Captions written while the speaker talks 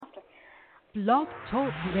Blog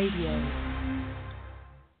Talk Radio.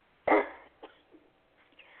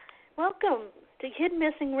 Welcome to Kid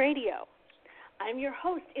Missing Radio. I'm your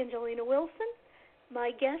host, Angelina Wilson.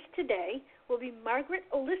 My guest today will be Margaret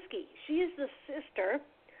Oliski. She is the sister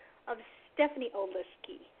of Stephanie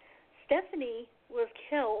Oliski. Stephanie was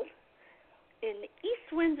killed in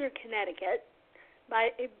East Windsor, Connecticut, by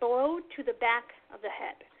a blow to the back of the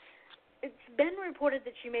head. It's been reported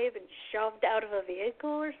that she may have been shoved out of a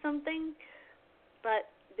vehicle or something,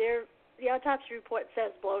 but the autopsy report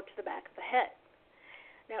says blow to the back of the head.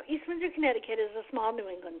 Now, East Windsor, Connecticut is a small New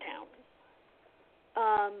England town.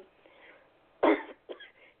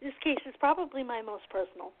 This case is probably my most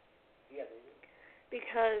personal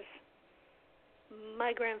because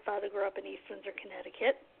my grandfather grew up in East Windsor,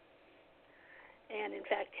 Connecticut, and in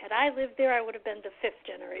fact, had I lived there, I would have been the fifth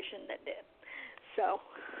generation that did. So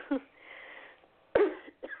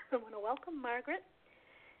I want to welcome Margaret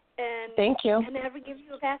and thank you. And have her give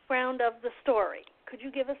you a background of the story. Could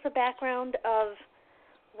you give us a background of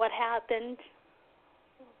what happened?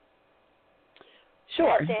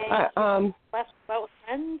 Sure. That day? Left about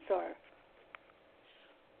friends or?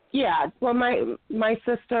 Yeah. Well, my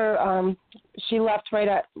sister, she left right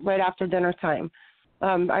after dinner time.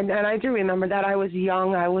 And I do remember that. I was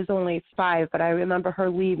young. I was only 5, but I remember her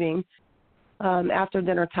leaving after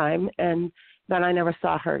dinner time, and then I never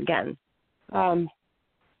saw her again.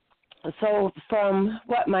 So from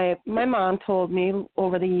what my mom told me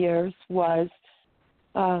over the years was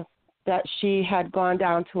that she had gone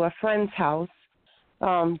down to a friend's house.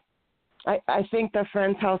 I think the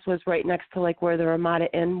friend's house was right next to like where the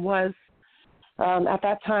Ramada Inn was at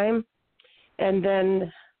that time. And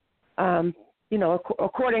then,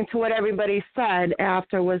 according to what everybody said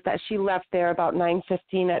after was that she left there about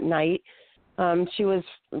 9:15 at night. She was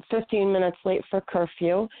 15 minutes late for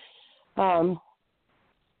curfew.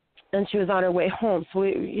 And she was on her way home. So,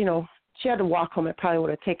 she had to walk home. It probably would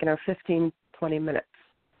have taken her 15, 20 minutes.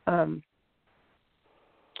 And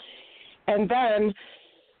then,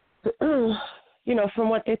 from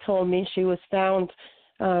what they told me, she was found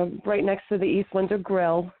right next to the East Windsor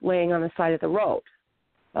Grill, laying on the side of the road.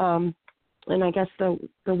 And I guess the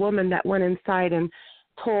woman that went inside and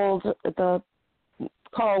told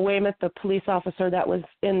Carl Weymouth, the police officer that was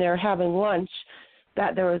in there having lunch,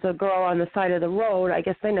 that there was a girl on the side of the road. I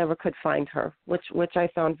guess they never could find her, which I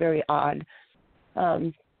found very odd.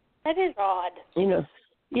 That is odd.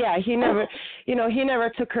 Yeah, he never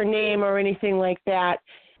took her name or anything like that,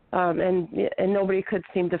 and nobody could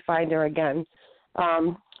seem to find her again.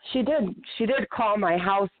 She did call my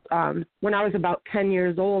house when I was about 10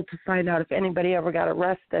 years old to find out if anybody ever got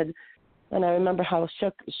arrested, and I remember how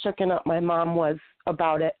shooken up my mom was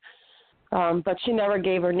about it. But she never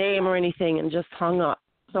gave her name or anything and just hung up.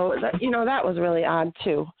 So that was really odd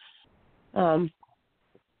too. So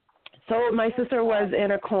my sister was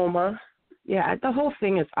in a coma. Yeah, the whole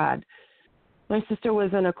thing is odd. My sister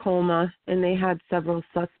was in a coma, and they had several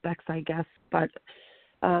suspects, I guess, but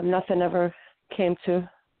nothing ever came to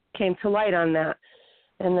light on that.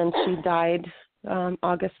 And then she died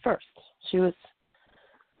August 1st. She was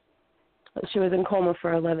in coma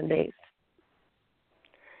for 11 days.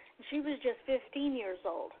 She was just 15 years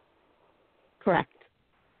old. Correct.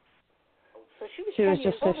 So she was 10 years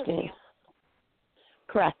just older 15. than you.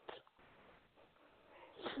 Correct.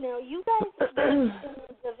 Now, you guys lived in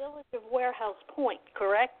the village of Warehouse Point,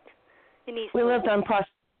 correct? In East We lived on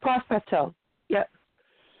Prospect Hill. Yep.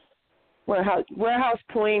 Warehouse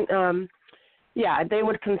Point, yeah, they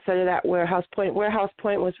would consider that Warehouse Point. Warehouse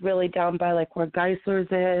Point was really down by like where Geisler's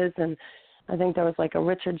is, and I think there was like a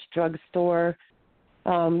Richard's drugstore.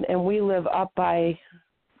 And we live up by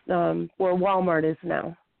where Walmart is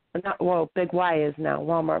now. Big Y is now.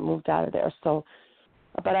 Walmart moved out of there. So,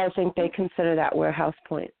 but I think they consider that Warehouse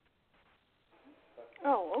Point.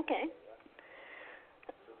 Oh, okay.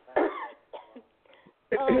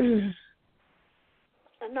 I'm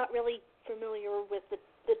not really familiar with the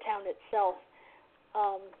town itself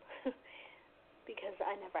because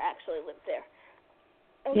I never actually lived there.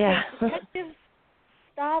 Okay, yeah. Detective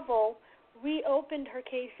Stavel reopened her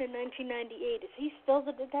case in 1998. Is he still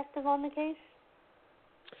the detective on the case?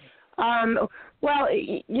 Well,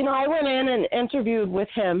 I went in and interviewed with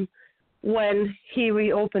him when he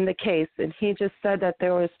reopened the case, and he just said that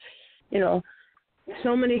there was,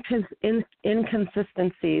 so many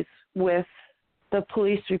inconsistencies with the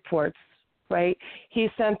police reports, right? He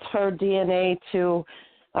sent her DNA to,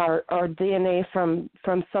 or DNA from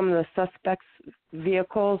some of the suspects'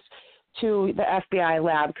 vehicles to the FBI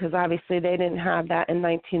lab, because obviously they didn't have that in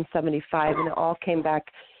 1975, and it all came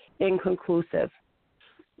back inconclusive.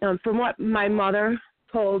 From what my mother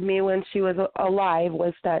told me when she was alive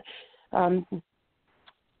was that, and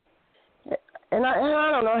I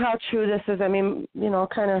don't know how true this is. I mean,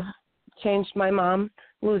 kind of changed my mom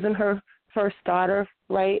losing her first daughter,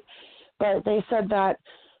 right? But they said that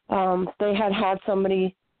they had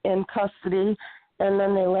somebody in custody, and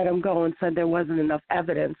then they let him go and said there wasn't enough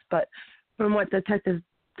evidence. But from what Detective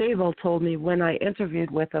Dable told me when I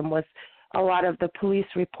interviewed with him was a lot of the police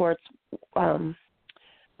reports,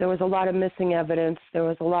 there was a lot of missing evidence. There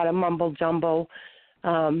was a lot of mumble jumble.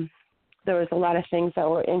 There was a lot of things that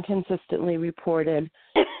were inconsistently reported.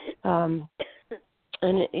 And,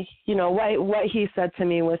 what he said to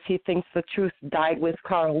me was he thinks the truth died with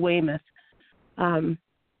Carl Weymouth.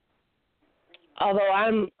 Although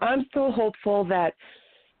I'm still hopeful that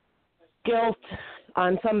guilt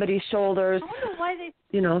on somebody's shoulders. I wonder why they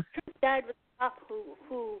died with the cop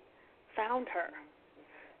who found her.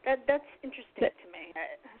 That's interesting to me.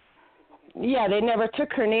 Yeah, they never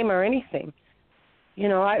took her name or anything. They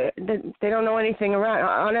don't know anything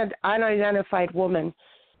around unidentified woman.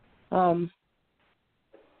 And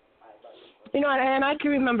I can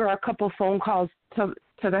remember a couple phone calls to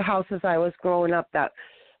the house as I was growing up that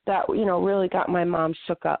really got my mom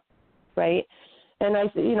shook up, right? And I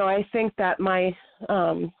think that my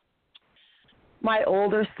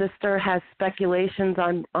older sister has speculations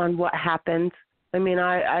on what happened. I mean,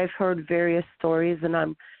 I've heard various stories, and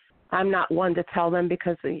I'm not one to tell them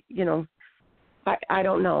because I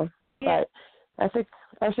don't know. Yeah. But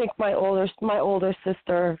I think my older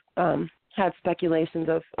sister had speculations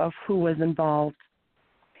of who was involved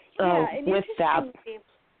with that.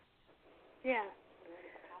 Yeah.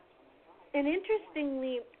 And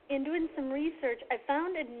interestingly, in doing some research, I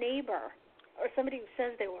found a neighbor, or somebody who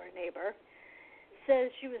says they were a neighbor,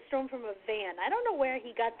 says she was thrown from a van. I don't know where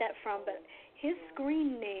he got that from, but his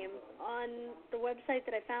screen name on the website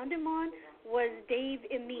that I found him on was Dave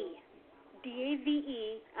Imme,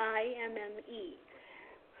 DAVEIMME.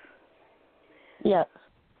 Yeah.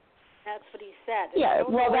 That's what he said. Yeah,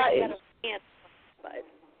 well, that is.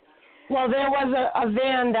 Well, there was a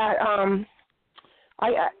van that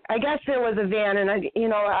I guess there was a van,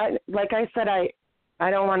 and like I said, I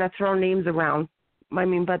don't want to throw names around. I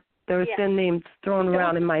mean, but there's been names thrown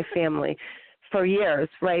around in my family for years,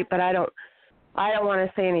 right? But I don't want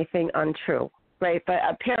to say anything untrue, right? But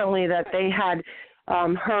apparently that they had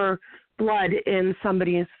her blood in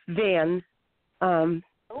somebody's van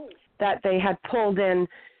that they had pulled in,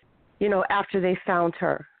 after they found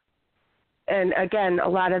her. And again, a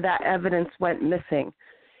lot of that evidence went missing.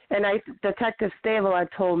 And Detective Stable had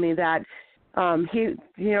told me that he,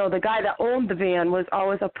 the guy that owned the van was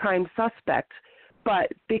always a prime suspect,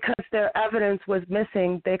 but because their evidence was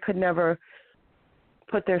missing, they could never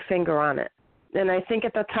put their finger on it. And I think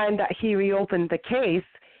at the time that he reopened the case,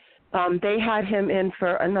 they had him in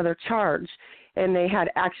for another charge, and they had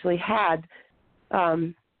actually had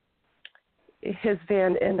his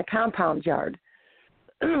van in the compound yard.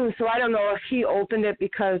 So I don't know if he opened it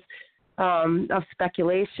because of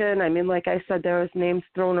speculation. I mean, like I said, there was names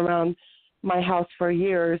thrown around my house for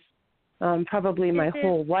years, probably my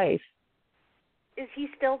whole life. Is he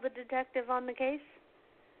still the detective on the case?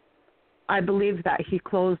 I believe that he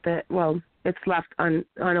closed it. Well, it's left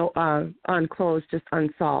unclosed, just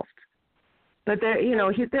unsolved. But there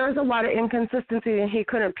was a lot of inconsistency, and he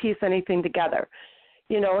couldn't piece anything together.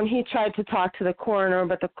 And he tried to talk to the coroner,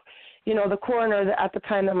 but the coroner at the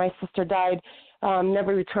time that my sister died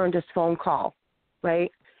never returned his phone call,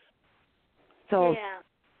 right? So,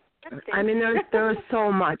 I mean, there was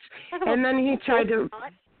so much. And then he tried to,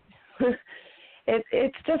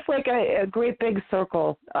 it's just like a great big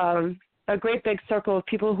circle, of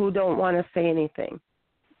people who don't want to say anything,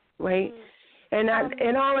 right? And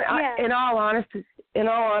in all honesty,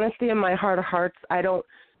 in my heart of hearts, I don't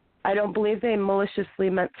believe they maliciously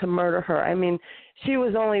meant to murder her. I mean, she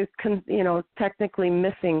was only, technically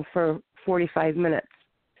missing for 45 minutes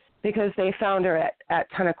because they found her at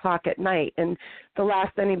 10 o'clock at night, and the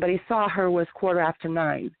last anybody saw her was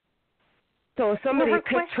 9:15. So somebody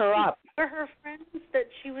picked her up. Were her friends that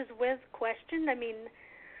she was with questioned? I mean,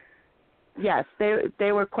 yes,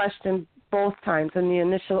 they were questioned both times in the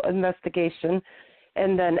initial investigation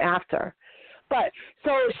and then after. But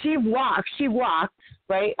so she walked,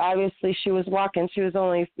 right? Obviously she was walking. She was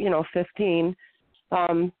only, 15.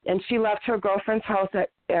 And she left her girlfriend's house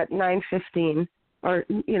at 9:15 or,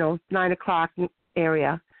 9 o'clock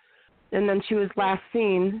area. And then she was last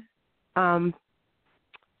seen and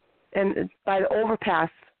by the overpass,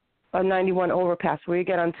 a 91 overpass, where you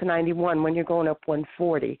get onto 91 when you're going up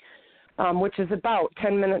 140, which is about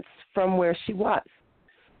 10 minutes from where she was.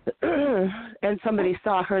 and somebody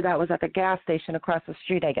saw her that was at the gas station across the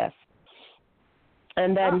street, I guess.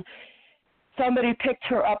 And then somebody picked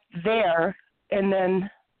her up there, and then,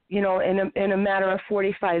 you know, in a matter of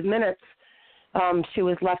 45 minutes, she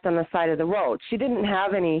was left on the side of the road. She didn't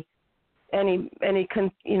have any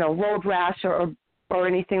road rash or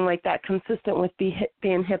anything like that consistent with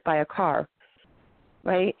being hit by a car,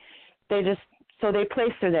 right? They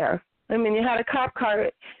placed her there. I mean, you had a cop car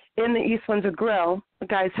in the East Windsor Grill, the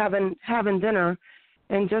guys having dinner,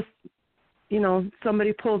 and just, you know,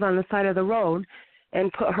 somebody pulled on the side of the road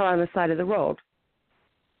and put her on the side of the road.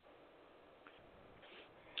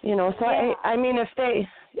 You know, so yeah. I mean, if they,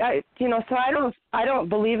 so I don't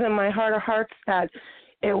believe in my heart of hearts that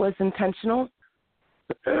it was intentional,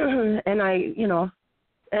 and I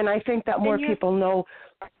think that more people know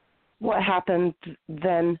what happened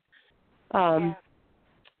than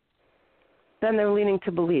they're leaning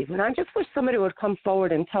to believe. And I just wish somebody would come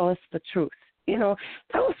forward and tell us the truth. You know,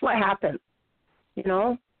 tell us what happened. You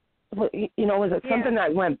know, was it something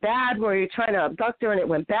that went bad where you're trying to abduct her and it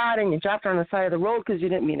went bad and you dropped her on the side of the road because you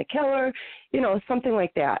didn't mean to kill her? You know, something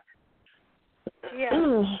like that. Yeah.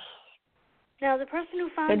 Now, the person who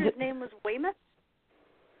found his name was Weymouth?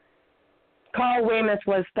 Carl Weymouth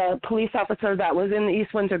was the police officer that was in the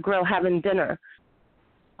East Windsor Grill having dinner.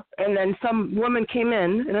 And then some woman came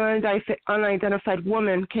in, an unidentified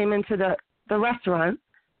woman came into the restaurant,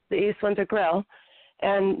 the East Windsor Grill,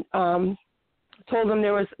 and told him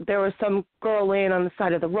there was some girl laying on the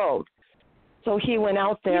side of the road. So he went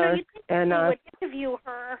out there and they would interview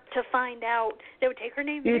her to find out. They would take her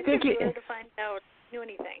name and interview her to find out if she knew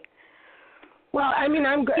anything. Well, I mean,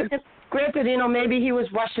 granted, you know, maybe he was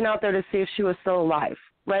rushing out there to see if she was still alive,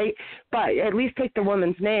 right? But at least take the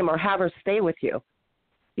woman's name or have her stay with you.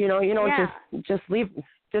 You know, just leave,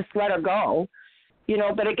 just let her go. You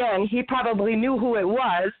know, but again, he probably knew who it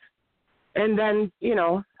was. And then, you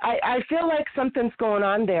know, I feel like something's going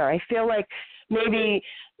on there. I feel like maybe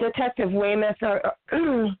Detective Weymouth or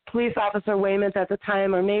police officer Weymouth at the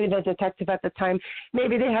time, or maybe the detective at the time,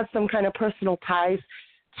 maybe they had some kind of personal ties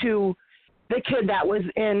to the kid that was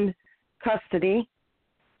in custody.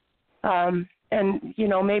 And, you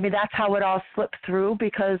know, maybe that's how it all slipped through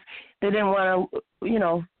because they didn't want to, you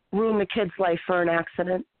know, ruin the kid's life for an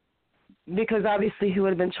accident because obviously he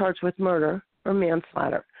would have been charged with murder or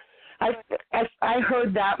manslaughter. I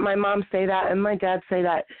heard that, my mom say that, and my dad say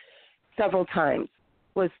that several times.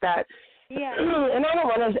 Was that? Yeah. And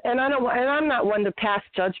I'm not one to pass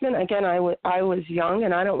judgment. Again, I was young,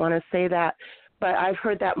 and I don't want to say that, but I've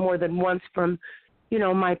heard that more than once from, you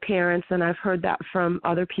know, my parents, and I've heard that from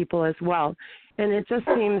other people as well. And it just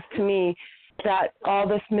seems to me that all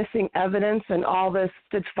this missing evidence and all this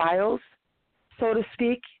files, so to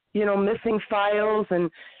speak, you know, missing files and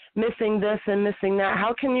missing this and missing that.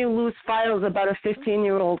 How can you lose files about a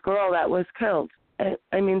 15-year-old girl that was killed?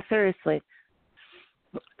 I mean, seriously.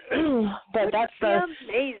 But that's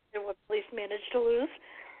amazing what police managed to lose.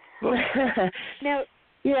 Now,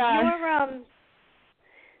 your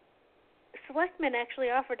selectman actually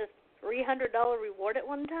offered a $300 reward at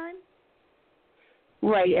one time?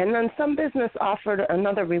 Right, and then some business offered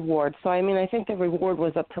another reward. So, I mean, I think the reward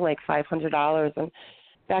was up to like $500, and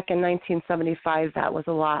back in 1975, that was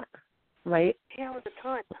a lot, right? Yeah, it was a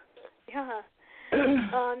ton. Yeah.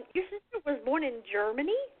 Your sister was born in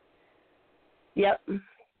Germany? Yep.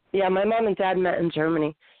 Yeah, my mom and dad met in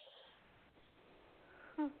Germany.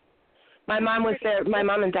 Huh. My mom was there. My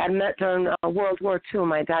mom and dad met during World War II.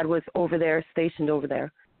 My dad was over there, stationed over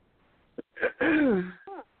there. Huh.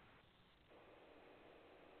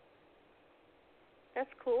 That's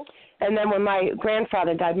cool. And then when my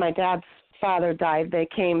grandfather died, my dad's father died, they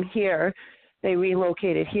came here. They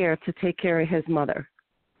relocated here to take care of his mother.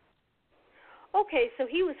 Okay, so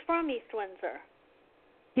he was from East Windsor.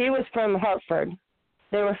 He was from Hartford.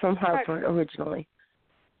 They were from Hartford originally.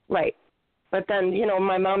 Right. But then, you know,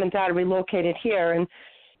 my mom and dad relocated here, and,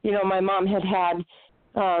 you know, my mom had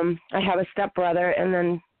I have a stepbrother, and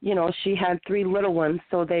then, you know, she had 3 little ones,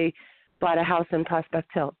 so they bought a house in Prospect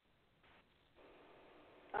Hill.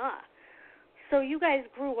 Ah, so you guys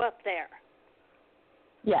grew up there?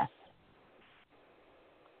 Yes.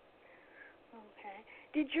 Okay.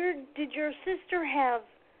 Did your sister have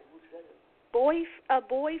a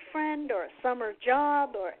boyfriend or a summer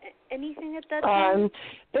job or anything at that time?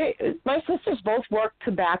 My sisters both worked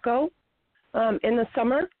tobacco in the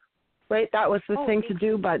summer, right? That was the thing to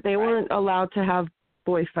do, but they weren't allowed to have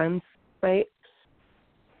boyfriends, right?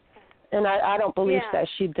 And I don't believe that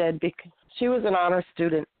she did because she was an honor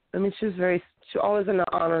student. I mean, she was always in the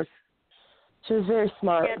honors. She was very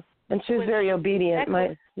smart, and she was very obedient,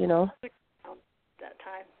 you know. That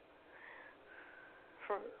time.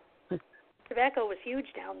 tobacco was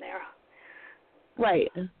huge down there.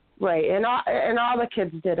 Right. And all the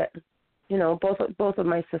kids did it. You know, both of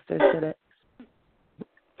my sisters did it.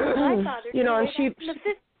 My father did and it she in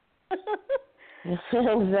the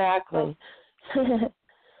 50s. exactly.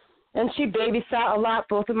 And she babysat a lot.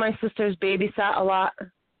 Both of my sisters babysat a lot.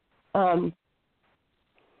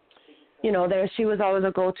 She was always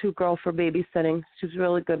a go-to girl for babysitting. She was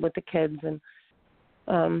really good with the kids, and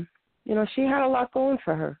she had a lot going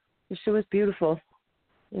for her. She was beautiful,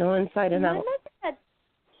 inside and out.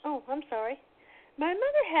 I'm sorry. My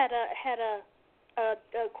mother had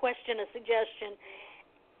a question, a suggestion.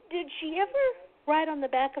 Did she ever ride on the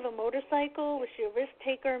back of a motorcycle? Was she a risk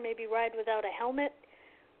taker? Maybe ride without a helmet?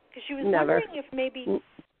 Because she was wondering if maybe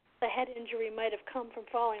the head injury might have come from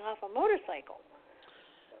falling off a motorcycle.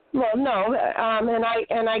 Well, no,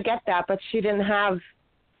 and I get that, but she didn't have,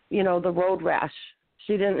 the road rash.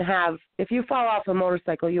 She didn't have. If you fall off a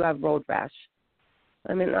motorcycle, you have road rash.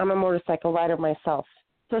 I mean, I'm a motorcycle rider myself.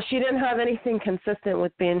 So she didn't have anything consistent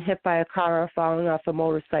with being hit by a car or falling off a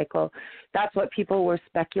motorcycle. That's what people were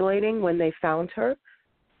speculating when they found her.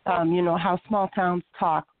 How small towns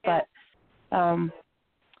talk, but her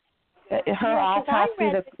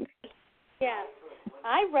autopsy.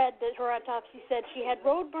 I read that her autopsy said she had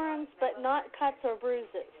road burns, but not cuts or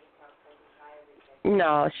bruises.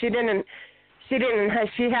 No, she didn't. She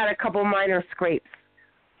had a couple minor scrapes.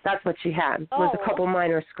 That's what she had. Was a couple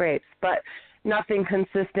minor scrapes, but nothing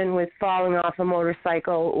consistent with falling off a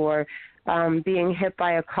motorcycle or being hit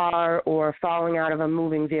by a car or falling out of a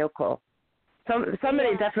moving vehicle.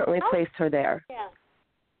 Somebody definitely placed her there. Yeah.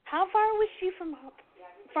 How far was she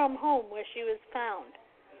from home where she was found?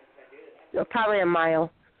 Probably a mile,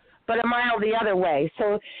 but a mile the other way.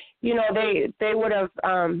 So, they would have,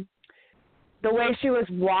 the way she was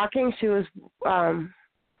walking, she was, I'm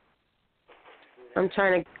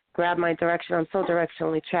trying to grab my direction. I'm so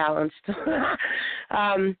directionally challenged.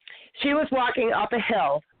 She was walking up a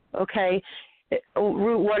hill, okay,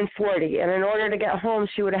 Route 140, and in order to get home,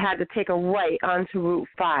 she would have had to take a right onto Route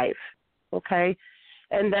 5, okay,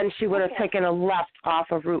 and then she would have taken a left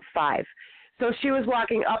off of Route 5. So she was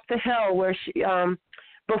walking up the hill where she,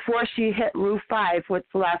 before she hit Route 5, was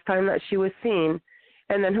the last time that she was seen,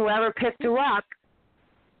 and then whoever picked her up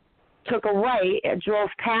took a right and drove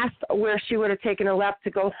past where she would have taken a left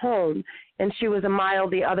to go home, and she was a mile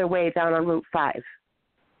the other way down on Route 5.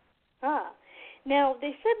 Now,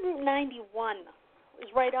 they said Route 91 was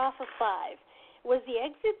right off of 5. Was the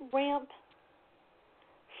exit ramp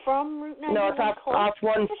from Route 91? No, it's off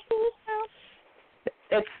one.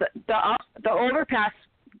 It's the overpass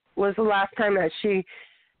was the last time that she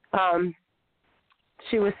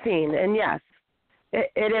was seen, and yes,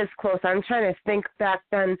 it is close. I'm trying to think back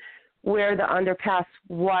then where the underpass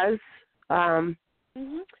was.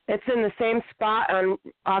 It's in the same spot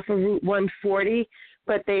off of Route 140,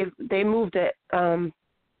 but they moved it down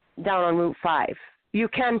on Route 5. You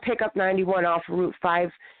can pick up 91 off of Route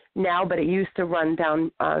 5 now, but it used to run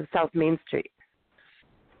down South Main Street.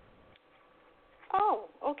 Oh,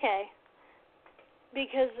 okay.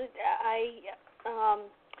 Because I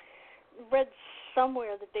read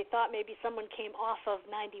somewhere that they thought maybe someone came off of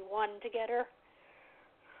 91 to get her.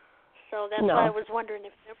 So that's why I was wondering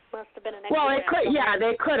if there must have been an exit. Well,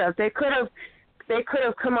 they could have. They could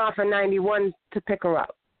have come off of 91 to pick her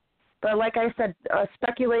up. But like I said,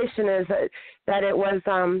 speculation is that it was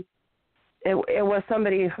it was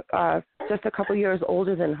somebody just a couple years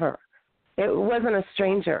older than her. It wasn't a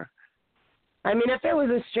stranger. I mean, if it was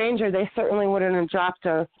a stranger, they certainly wouldn't have dropped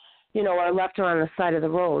her, or left her on the side of the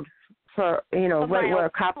road for, right where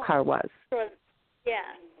a cop car was.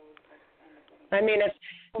 Yeah. I mean, if,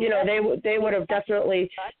 they would have definitely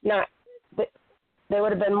not, they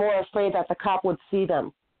would have been more afraid that the cop would see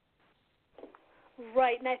them.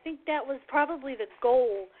 Right, and I think that was probably the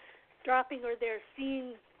goal, dropping her there,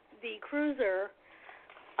 seeing the cruiser,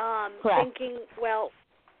 thinking, well,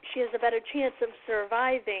 she has a better chance of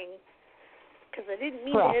surviving because I didn't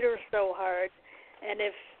mean to hit her so hard. And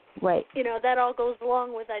if, that all goes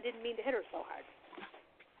along with I didn't mean to hit her so hard.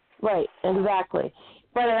 Right, exactly.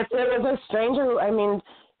 But if it was a stranger, I mean,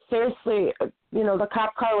 seriously, the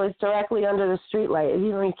cop car was directly under the streetlight.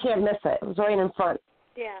 You can't miss it. It was right in front.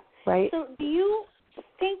 Yeah. Right? So do you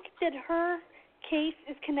think that her case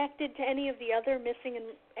is connected to any of the other missing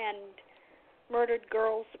and murdered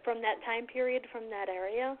girls from that time period, from that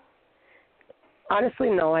area? Honestly,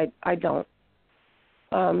 no, I don't.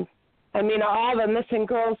 I mean, all the missing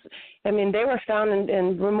girls, I mean, they were found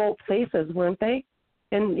in remote places, weren't they?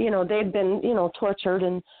 And, they'd been, tortured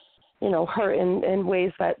and, hurt in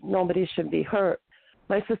ways that nobody should be hurt.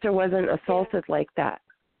 My sister wasn't assaulted like that.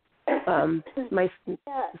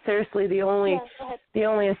 Seriously, the only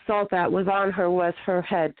assault that was on her was her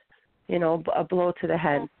head, a blow to the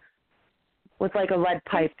head with like a lead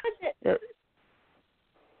pipe.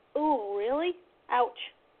 Oh, really?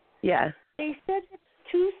 Ouch. Yeah. They said it's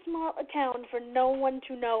too small a town for no one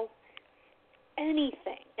to know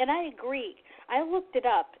anything, and I agree. I looked it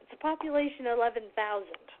up. It's a population of 11,000.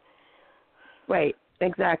 Right.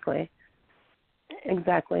 Exactly.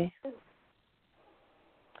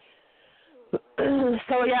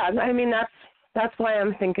 So yeah, I mean that's why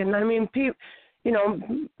I'm thinking. I mean,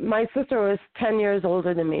 my sister was 10 years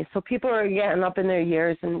older than me, so people are getting up in their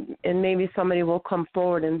years, and maybe somebody will come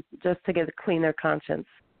forward and just to clean their conscience.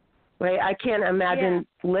 Right? I can't imagine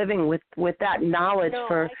living with that knowledge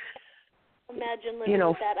for. I can't imagine living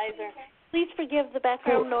with that either. Please forgive the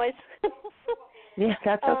background noise. Yeah,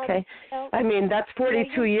 that's okay. I mean, that's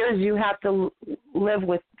 42 years you have to live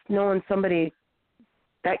with knowing somebody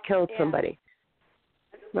that killed somebody.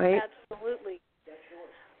 Right? Absolutely.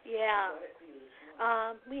 Yeah.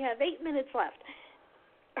 We have 8 minutes left.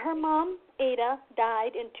 Her mom, Ada,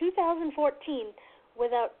 died in 2014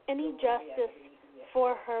 without any justice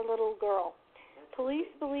for her little girl. Police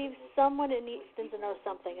believe someone in Easton knows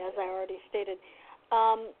something, as I already stated.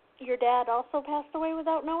 Your dad also passed away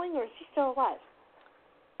without knowing, or is he still alive?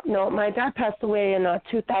 No, my dad passed away in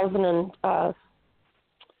 2000 I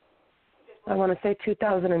want to say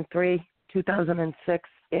 2003, 2006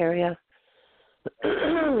 area.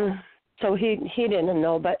 So he didn't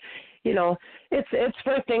know, but it's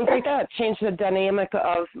for things like that change the dynamic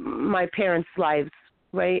of my parents' lives,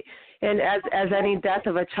 right? And as any death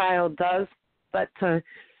of a child does, but they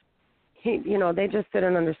just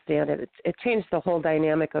didn't understand it. It changed the whole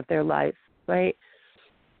dynamic of their lives, right?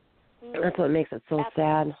 That's what makes it so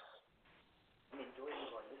sad.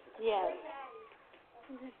 Yes.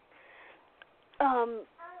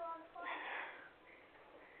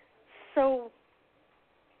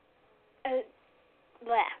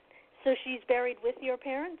 So she's buried with your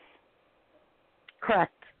parents?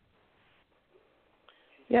 Correct.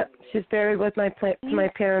 Yep, she's buried with my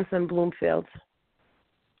parents in Bloomfield.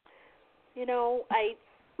 I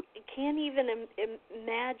can't even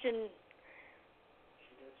imagine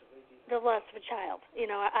the loss of a child.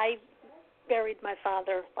 I buried my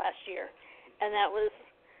father last year, and that was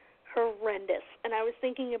horrendous. And I was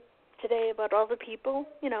thinking today about all the people,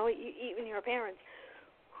 even your parents,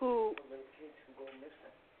 who,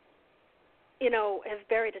 have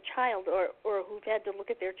buried a child or who've had to look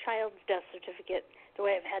at their child's death certificate the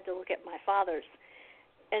way I've had to look at my father's.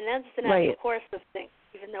 And that's the natural course of things,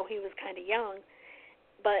 even though he was kind of young.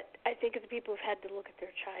 But I think of the people who've had to look at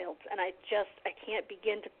their child, and I can't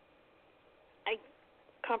begin to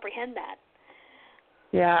comprehend that.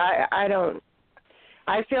 Yeah, I don't.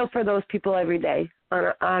 I feel for those people every day,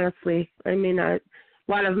 honestly. I mean, a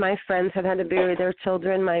lot of my friends have had to bury their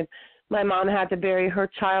children. My mom had to bury her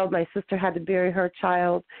child. My sister had to bury her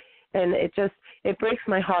child. And it breaks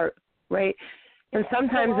my heart, right? And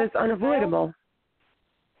sometimes it's unavoidable.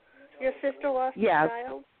 Your sister lost a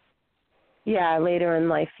child? Yeah, later in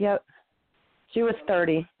life, yep. She was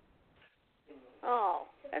 30. Oh,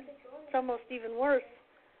 that's almost even worse.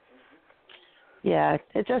 Yeah,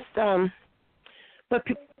 it just, but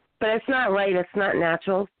it's not right. It's not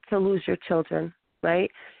natural to lose your children,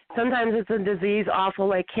 right? Sometimes it's a disease, awful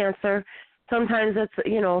like cancer. Sometimes it's,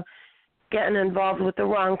 getting involved with the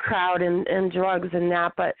wrong crowd and drugs and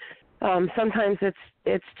that. But sometimes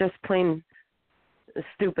it's just plain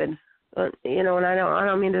stupid, and I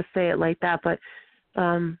don't mean to say it like that, but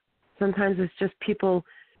sometimes it's just people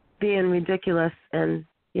being ridiculous and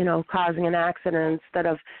causing an accident instead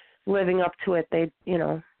of living up to it.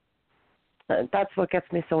 That's what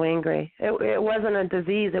gets me so angry. It wasn't a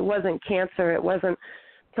disease. It wasn't cancer. It wasn't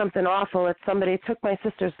something awful. It's somebody took my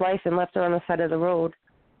sister's life and left her on the side of the road.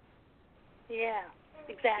 Yeah,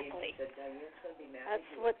 exactly. That's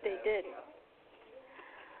what they did.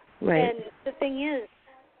 Right. And the thing is,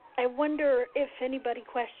 I wonder if anybody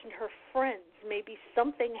questioned her friends. Maybe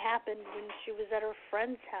something happened when she was at her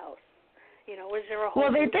friend's house. Was there a whole?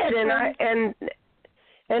 Well, they did,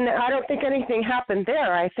 and I don't think anything happened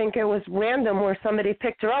there. I think it was random where somebody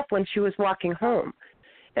picked her up when she was walking home.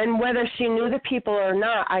 And whether she knew the people or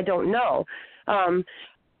not, I don't know.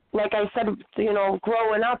 Like I said,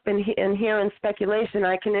 growing up and hearing speculation,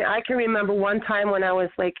 I can remember one time when I was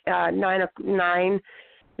like 9,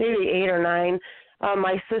 maybe 8 or 9.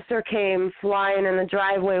 My sister came flying in the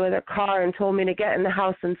driveway with her car and told me to get in the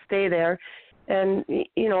house and stay there. And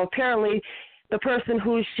apparently the person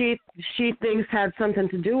who she thinks had something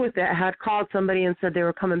to do with it had called somebody and said they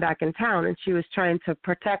were coming back in town, and she was trying to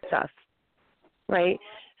protect us, right?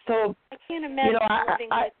 So, I can't imagine living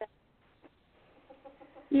like that.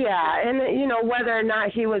 Yeah, and whether or not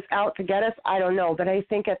he was out to get us, I don't know. But I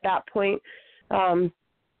think at that point, in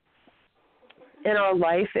our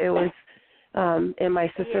life, it was, in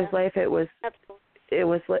my sister's life, it was, absolutely. It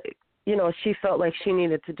was like, she felt like she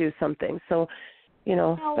needed to do something. So,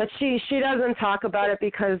 but she doesn't talk about it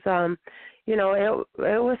because, it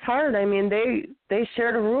was hard. I mean, they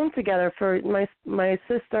shared a room together. For my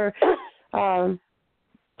sister,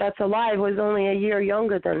 that's alive, was only a year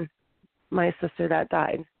younger than my sister that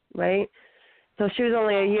died, right? So she was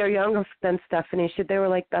only a year younger than Stephanie. They were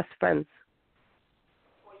like best friends.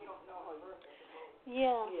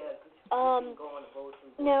 Yeah.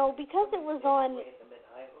 Now, because it was on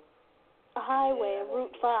a highway,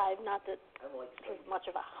 Route 5, not that there's much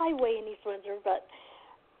of a highway in East Windsor, but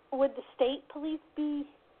would the state police be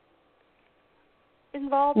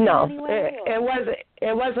involved in any way?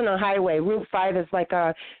 It wasn't a highway. Route 5 is like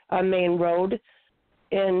a main road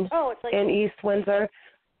in East Windsor.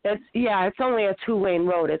 It's only a 2-lane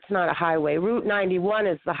road. It's not a highway. Route 91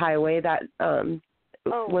 is the highway that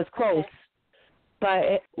was close. Okay.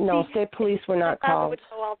 But state police were not called. I would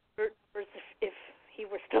know all the numbers if he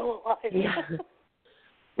were still alive. Yeah.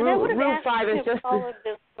 And I would have Route 5 is just all of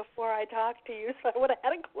this before I talked to you, so I would have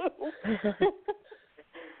had a clue.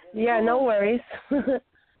 Yeah, no worries.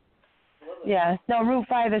 Yeah, no, Route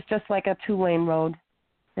 5 is just like a 2-lane road.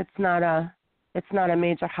 It's not a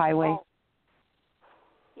major highway. Oh.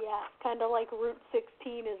 Yeah, kind of like Route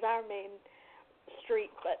 16 is our main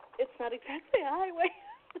street, but it's not exactly a highway.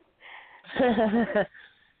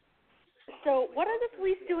 So, what are the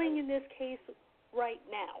police doing in this case right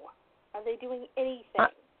now? Are they doing anything?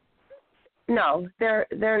 No,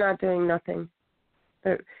 they're not doing nothing.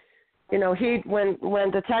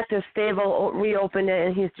 When Detective Stable reopened it,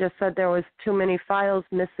 and he just said there was too many files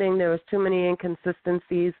missing, there was too many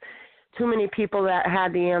inconsistencies, too many people that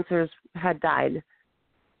had the answers had died.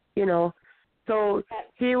 So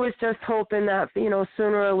he was just hoping that,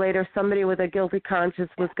 sooner or later somebody with a guilty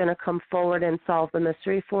conscience was going to come forward and solve the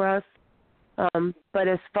mystery for us. But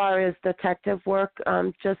as far as detective work,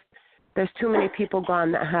 there's too many people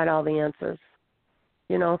gone that had all the answers,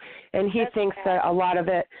 and he thinks that a lot of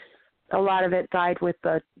it died with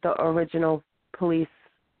the original police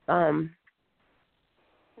that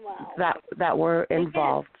were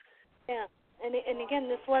involved. Yeah, and again,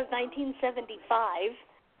 this was 1975.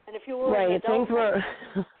 And if you were right, an adult, things were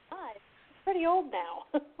it's pretty old now.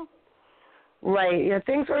 Right, yeah,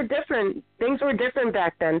 things were different. Things were different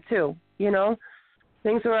back then too.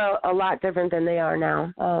 Things were a lot different than they are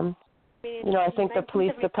now. I think the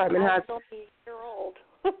police department has. Only a year old.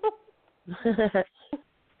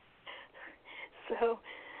 So,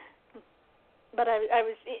 but I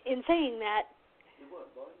was in saying that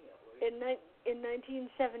in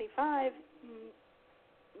 1975.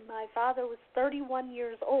 My father was 31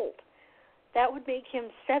 years old. That would make him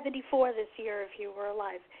 74 this year if he were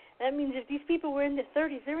alive. That means if these people were in their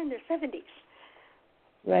 30s, they're in their 70s.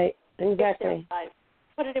 Right, exactly.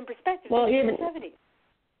 Put it in perspective. Well, they're in their 70s.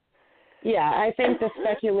 Yeah, I think the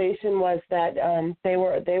speculation was that they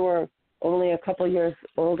were only a couple years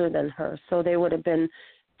older than her, so they would have been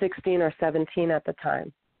 16 or 17 at the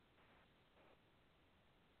time.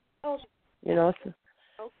 Oh.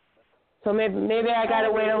 So maybe I got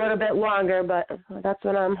to wait a little bit longer, but that's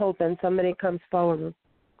what I'm hoping. Somebody comes forward and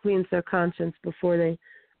cleans their conscience before they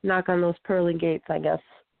knock on those pearly gates, I guess.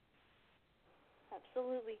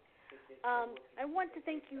 Absolutely. I want to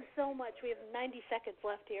thank you so much. We have 90 seconds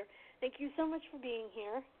left here. Thank you so much for being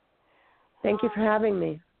here. Thank you for having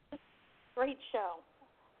me. Great show.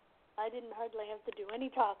 I didn't hardly have to do any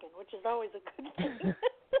talking, which is always a good thing.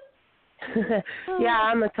 Yeah,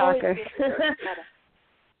 I'm a talker.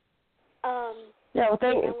 Yeah, well,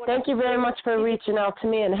 thank you very much for reaching out to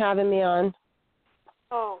me and having me on.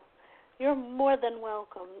 Oh, you're more than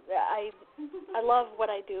welcome. I love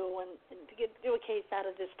what I do, and to do a case out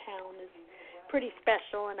of this town is pretty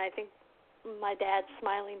special, and I think my dad's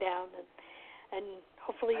smiling down, and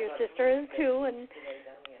hopefully your sister is too, and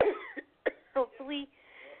hopefully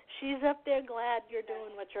she's up there glad you're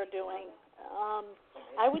doing what you're doing.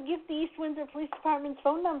 I would give the East Windsor Police Department's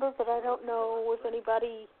phone number, but I don't know if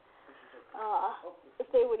anybody... if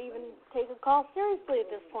they would even take a call seriously at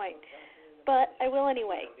this point. But I will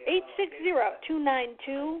anyway.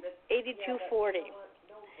 860-292-8240.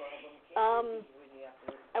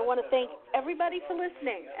 I want to thank everybody for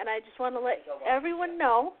listening, and I just want to let everyone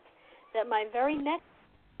know that my very next,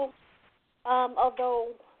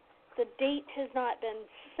 although the date has not been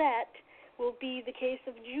set, will be the case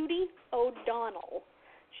of Judy O'Donnell.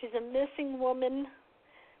 She's a missing woman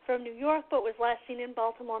from New York, but was last seen in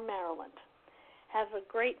Baltimore, Maryland. Have a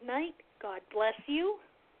great night. God bless you.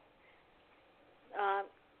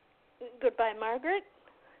 Goodbye, Margaret.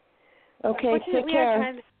 Okay, take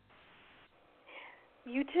care.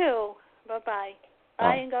 You too. Bye-bye.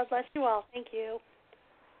 Bye, and God bless you all. Thank you.